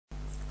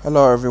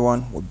Hello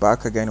everyone, we're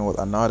back again with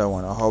another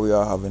one. I hope we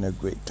are having a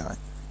great time.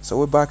 So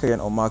we're back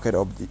again on market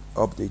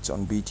updates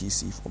on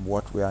BTC from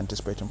what we're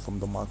anticipating from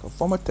the market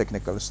from a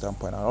technical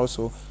standpoint and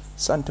also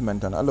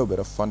sentiment and a little bit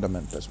of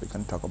fundamentals. We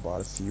can talk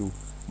about a few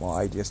more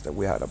ideas that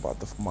we had about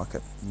the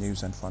market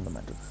news and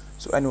fundamentals.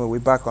 So anyway, we're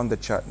back on the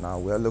chart now.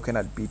 We're looking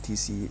at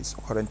BTC. It's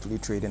currently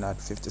trading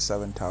at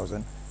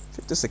 57,000,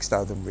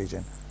 56,000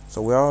 region.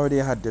 So we already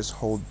had this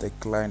whole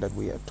decline that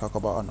we had talked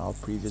about on our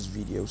previous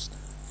videos.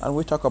 And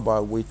we talk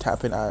about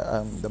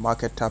the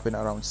market tapping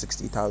around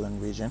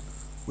 60,000 region,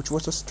 which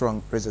was a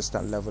strong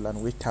resistance level,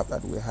 and we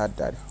had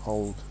that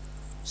whole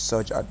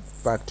surge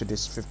back to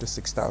this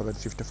 56,000,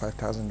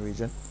 55,000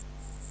 region.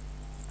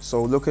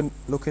 So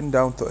looking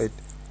down to it,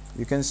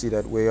 you can see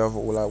that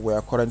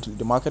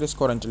the market is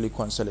currently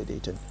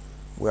consolidating.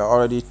 We are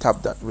already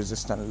tapped that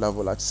resistance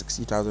level at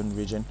 60,000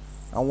 region,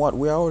 and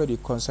we are already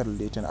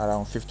consolidating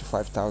around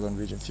 55,000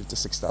 region,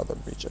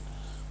 56,000 region.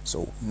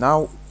 So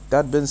now,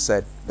 that being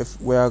said, if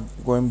we are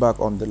going back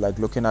on the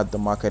looking at the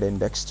market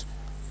index,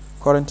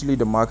 currently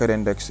the market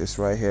index is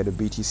right here, the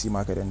BTC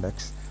market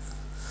index.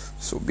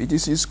 So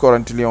BTC is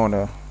currently on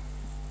a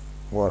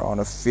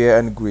fear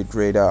and greed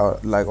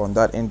radar. Like on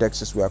that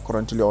indexes, we are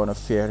currently on a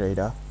fear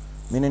radar,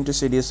 meaning to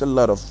say there's a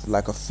lot of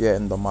a fear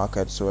in the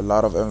market. So a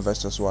lot of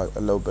investors who are a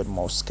little bit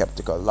more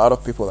skeptical. A lot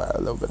of people are a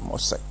little bit more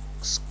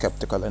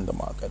skeptical in the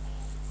market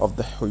of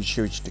the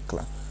huge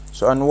decline.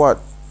 So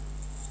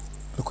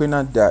looking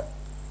at that.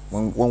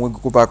 When we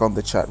go back on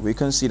the chart, we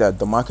can see that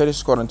the market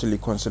is currently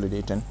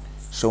consolidating,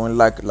 showing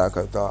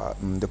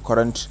the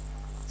current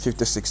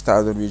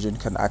 56,000 region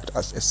can act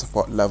as a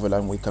support level,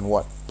 and we can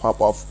pop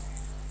off.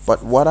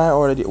 But what I've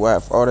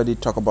already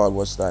talked about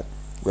was that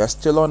we are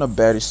still on a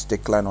bearish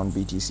decline on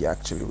BTC.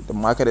 Actually, the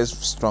market is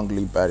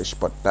strongly bearish,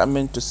 but that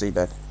meant to say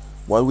that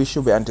what we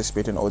should be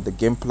anticipating, or the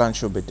game plan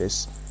should be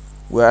this: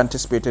 we're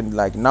anticipating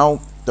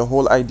now the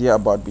whole idea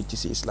about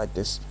BTC is like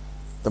this.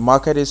 The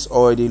market is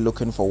already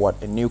looking for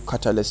a new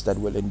catalyst that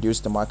will induce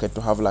the market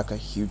to have a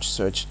huge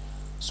surge.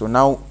 So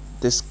now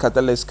this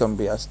catalyst can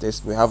be as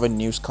this: we have a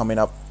news coming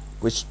up,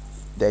 which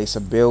there is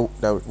a bill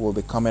that will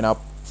be coming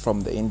up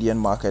from the Indian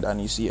market, and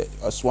you see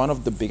as one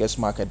of the biggest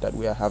market that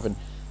we are having.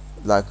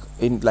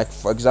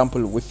 For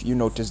example, if you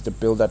notice the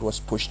bill that was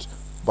pushed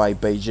by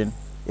Beijing,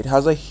 it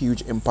has a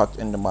huge impact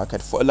in the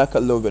market for a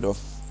little bit of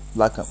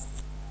a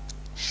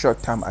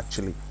short term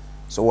actually.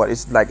 So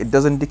it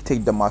doesn't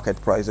dictate the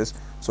market prices.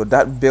 So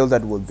that bill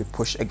that will be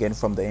pushed again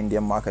from the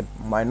Indian market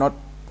might not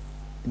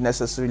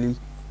necessarily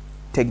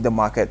take the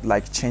market,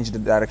 change the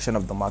direction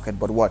of the market,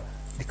 but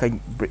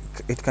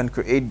it can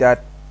create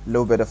that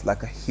little bit of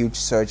a huge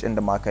surge in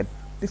the market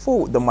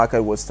before the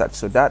market will start.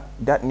 So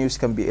that news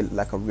can be a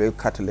real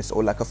catalyst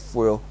or a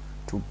fuel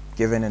to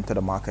giving into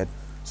the market.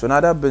 So now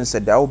that being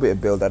said, there will be a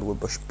bill that will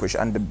push,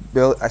 and the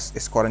bill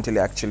is currently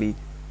actually.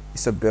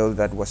 It's a bill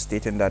that was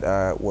stating that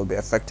will be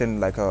affecting,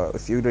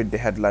 if you read the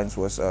headlines,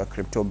 was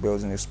crypto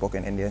bills, and you spoke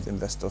in Indian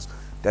investors,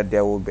 that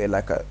there will be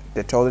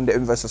they're telling the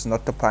investors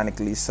not to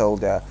panically sell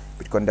their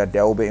Bitcoin, that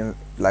there will be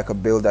a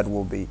bill that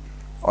will be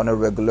on a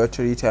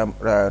regulatory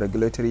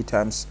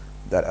terms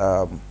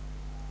that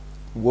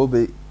will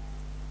be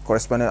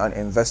corresponding on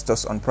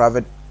investors on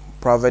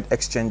private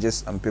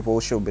exchanges, and people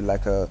should be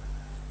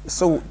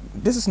so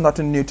this is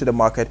nothing new to the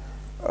market.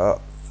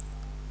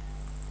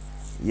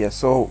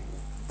 So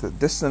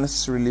this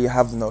necessarily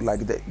have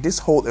this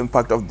whole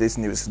impact of this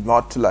news is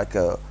not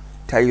to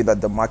tell you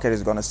that the market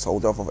is gonna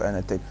sold off of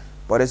anything,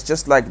 but it's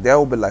just there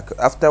will be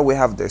after we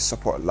have this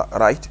support,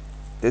 right?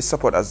 This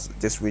support as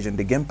this region.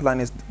 The game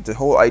plan is, the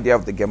whole idea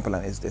of the game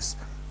plan is this: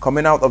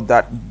 coming out of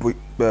that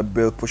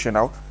bill pushing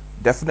out,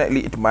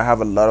 definitely it might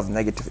have a lot of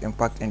negative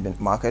impact in the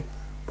market,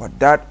 but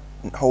that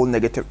whole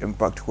negative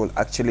impact will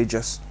actually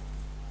just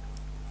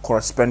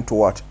correspond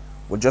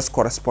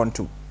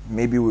to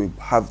maybe we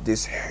have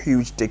this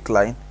huge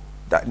decline.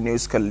 That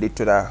news can lead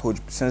to that huge,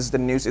 since the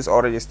news is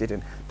already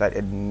stating that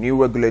a new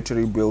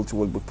regulatory bill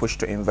will be pushed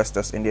to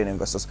investors, Indian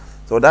investors.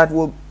 So that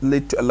will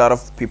lead to a lot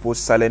of people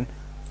selling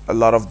a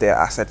lot of their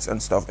assets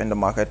and stuff in the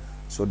market.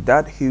 So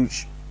that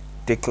huge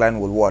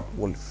decline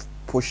will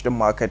push the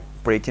market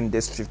breaking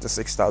this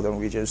 56,000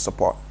 region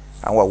support,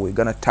 and we're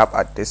gonna tap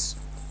at this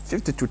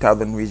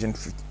 52,000 region,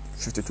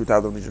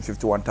 52,000 region,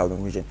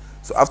 51,000 region.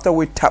 So after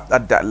we tap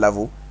at that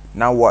level,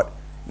 now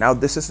now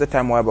this is the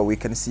time where we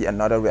can see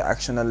another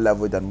reactional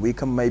level, then we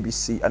can maybe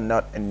see a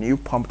new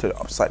pump to the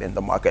upside in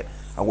the market,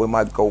 and we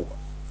might go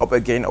up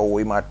again, or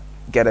we might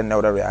get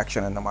another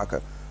reaction in the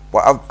market.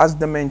 But as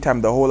the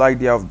meantime, the whole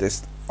idea of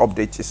this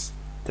update is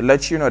to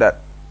let you know that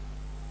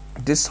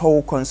this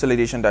whole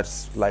consolidation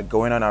that's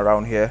going on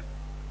around here,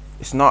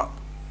 it's not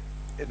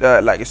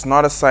it's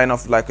not a sign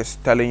of it's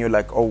telling you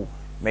oh,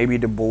 maybe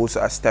the bulls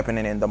are stepping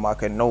in the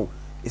market. No,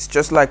 it's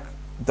just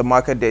the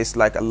market, there's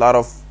a lot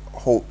of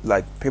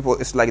people,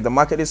 it's the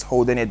market is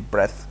holding its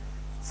breath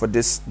for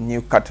this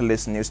new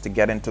catalyst news to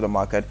get into the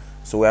market.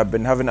 So we have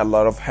been having a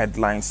lot of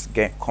headlines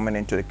coming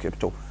into the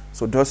crypto.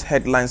 So those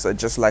headlines are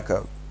just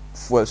a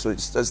fuel. So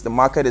it's just the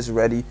market is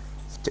ready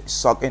to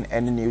suck in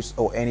any news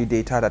or any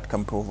data that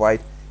can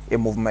provide a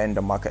movement in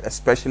the market,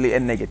 especially a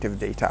negative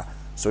data.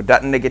 So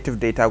that negative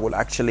data will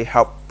actually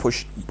help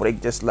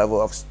break this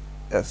level of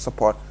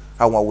support,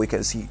 and what we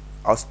can see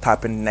us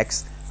tapping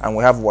next. And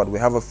we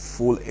have a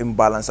full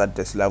imbalance at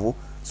this level,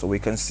 so we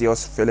can see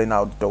us filling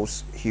out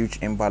those huge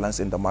imbalance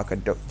in the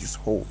market, this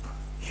whole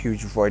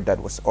huge void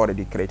that was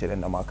already created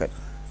in the market.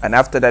 And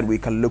after that, we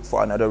can look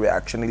for another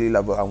reactionary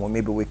level, and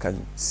maybe we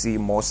can see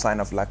more sign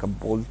of like a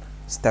bull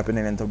stepping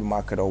into the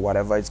market or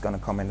whatever is going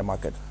to come in the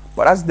market.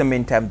 But as the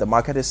meantime, the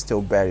market is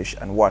still bearish,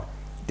 and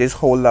this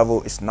whole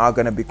level is not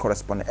going to be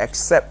corresponding,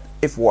 except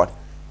if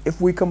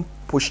we can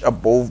push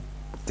above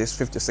this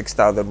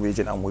 56,000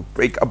 region and we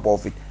break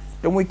above it,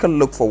 then we can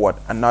look for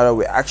another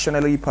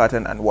reactionary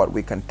pattern, and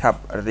we can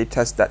tap and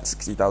retest that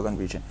 60,000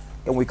 region.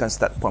 Then we can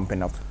start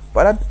pumping up.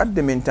 But at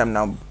the meantime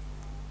now,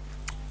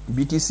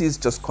 BTC is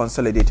just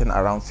consolidating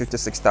around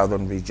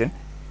 56,000 region,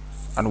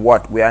 and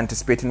we are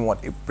anticipating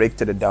a break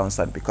to the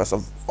downside because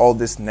of all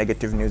this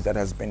negative news that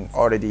has been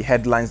already,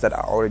 headlines that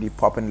are already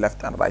popping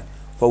left and right.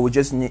 But we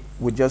just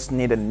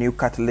need a new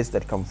catalyst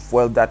that can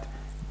fuel that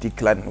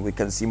decline, and we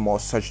can see more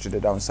surge to the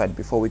downside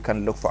before we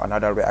can look for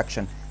another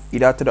reaction,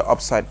 either to the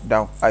upside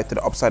to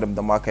the upside of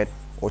the market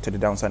or to the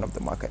downside of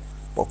the market.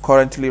 But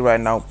currently right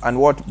now,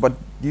 but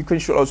you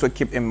should also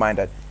keep in mind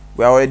that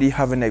we're already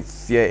having a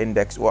fear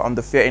index. Well, on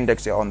the fear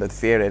index, you're on the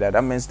fear radar.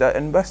 That means that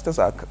investors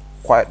are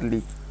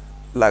quietly,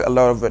 like a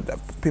lot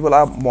of people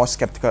are more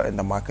skeptical in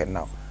the market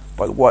now.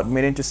 But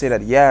meaning to say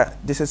that, yeah,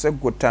 this is a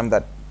good time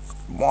that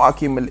more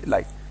accumulate.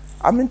 Like,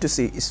 I mean to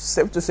say, it's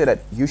safe to say that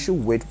you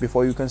should wait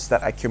before you can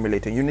start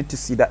accumulating. You need to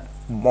see that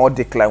more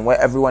decline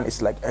where everyone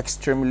is like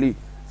extremely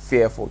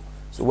fearful.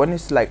 So when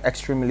it's like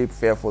extremely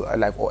fearful,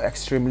 or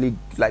extremely,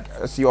 like,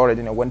 as you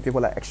already know, when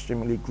people are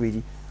extremely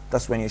greedy,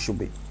 that's when you should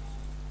be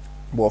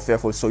more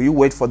fearful. So you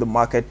wait for the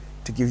market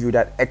to give you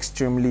that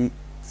extremely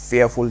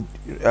fearful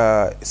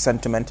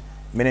sentiment,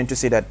 meaning to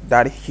say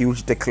that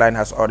huge decline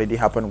has already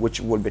happened, which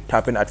will be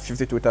tapping at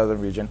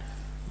 52,000 region.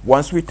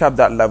 Once we tap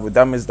that level,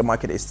 that means the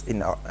market is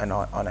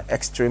on an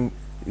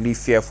extremely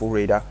fearful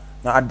radar.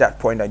 Now at that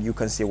point, that you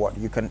can see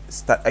you can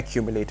start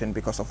accumulating,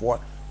 because of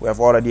we have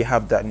already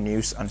have that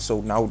news, and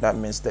so now that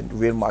means that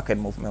real market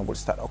movement will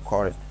start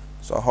occurring.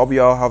 So I hope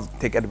you all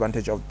take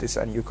advantage of this,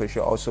 and you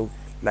should also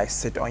like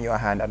sit on your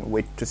hand and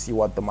wait to see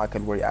what the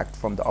market will react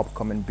from the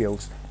upcoming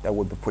bills that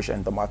will be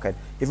pushing the market.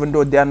 Even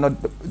though they are not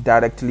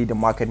directly the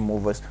market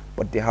movers,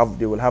 but they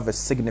will have a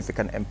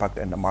significant impact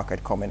in the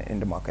market, coming in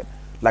the market.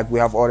 Like we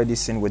have already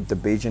seen with the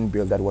Beijing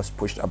bill that was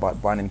pushed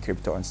about banning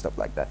crypto and stuff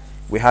like that.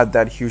 We had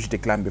that huge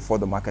decline before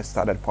the market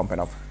started pumping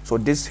up. So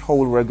this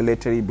whole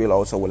regulatory bill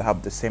also will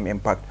have the same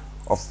impact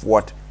of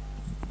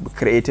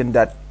creating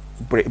that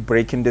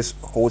breaking this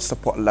whole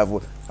support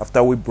level.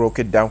 After we broke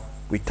it down,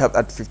 we tapped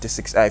at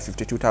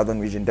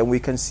 52,000 region, then we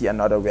can see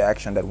another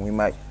reaction that we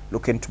might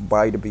look into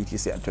buy the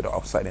BTC and to the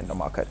upside in the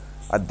market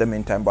at the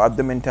meantime. But at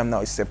the meantime now,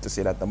 it's safe to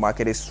say that the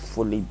market is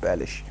fully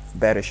bearish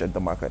at the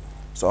market.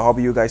 So I hope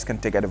you guys can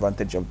take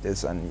advantage of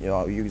this and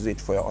use it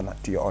for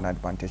to your own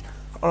advantage.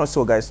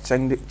 Also guys,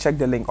 check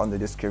the link on the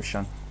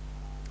description.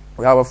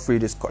 We have a free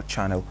Discord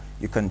channel.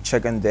 You can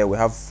check in there. We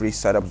have free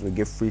setups, we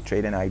give free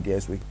trading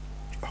ideas, we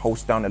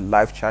host down a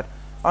live chat.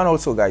 And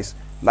also guys,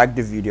 like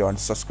the video and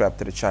subscribe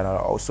to the channel.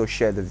 Also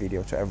share the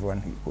video to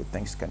everyone who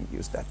thinks can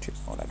use that to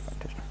his own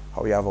advantage.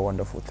 Hope you have a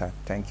wonderful time.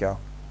 Thank you all.